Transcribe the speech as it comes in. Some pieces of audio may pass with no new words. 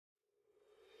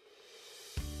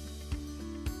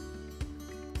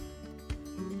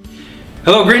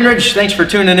Hello Greenridge, thanks for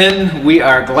tuning in. We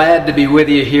are glad to be with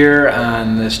you here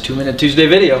on this 2-Minute Tuesday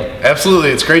video. Absolutely,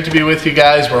 it's great to be with you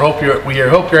guys. We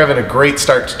hope you're having a great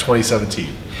start to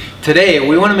 2017. Today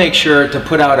we want to make sure to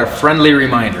put out a friendly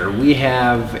reminder. We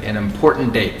have an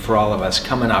important date for all of us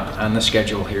coming up on the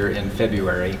schedule here in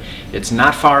February. It's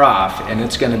not far off, and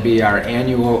it's going to be our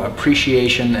annual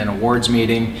appreciation and awards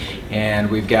meeting, and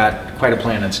we've got quite a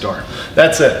plan in store.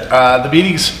 That's it. The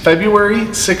meeting's February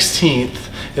 16th.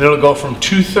 And it'll go from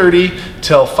 2:30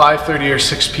 till 5:30 or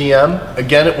 6 p.m.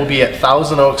 Again, it will be at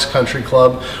Thousand Oaks Country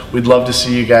Club. We'd love to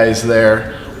see you guys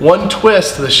there. One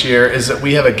twist this year is that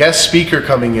we have a guest speaker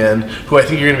coming in who I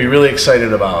think you're going to be really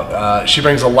excited about. She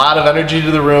brings a lot of energy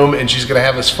to the room, and she's going to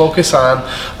have us focus on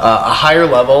a higher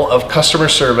level of customer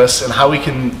service and how we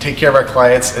can take care of our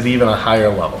clients at even a higher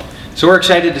level. So we're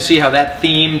excited to see how that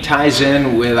theme ties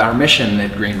in with our mission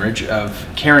at Greenridge of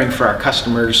caring for our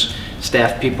customers,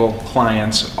 staff people,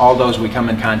 clients, all those we come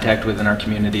in contact with in our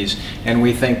communities. And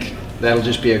we think that'll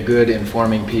just be a good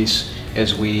informing piece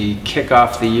as we kick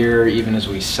off the year, even as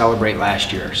we celebrate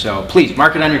last year. So please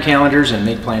mark it on your calendars and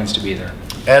make plans to be there.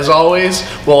 As always,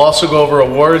 we'll also go over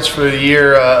awards for the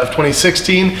year of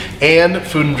 2016, and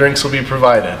food and drinks will be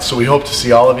provided. So we hope to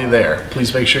see all of you there.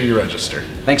 Please make sure you register.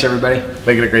 Thanks everybody.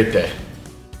 Make it a great day.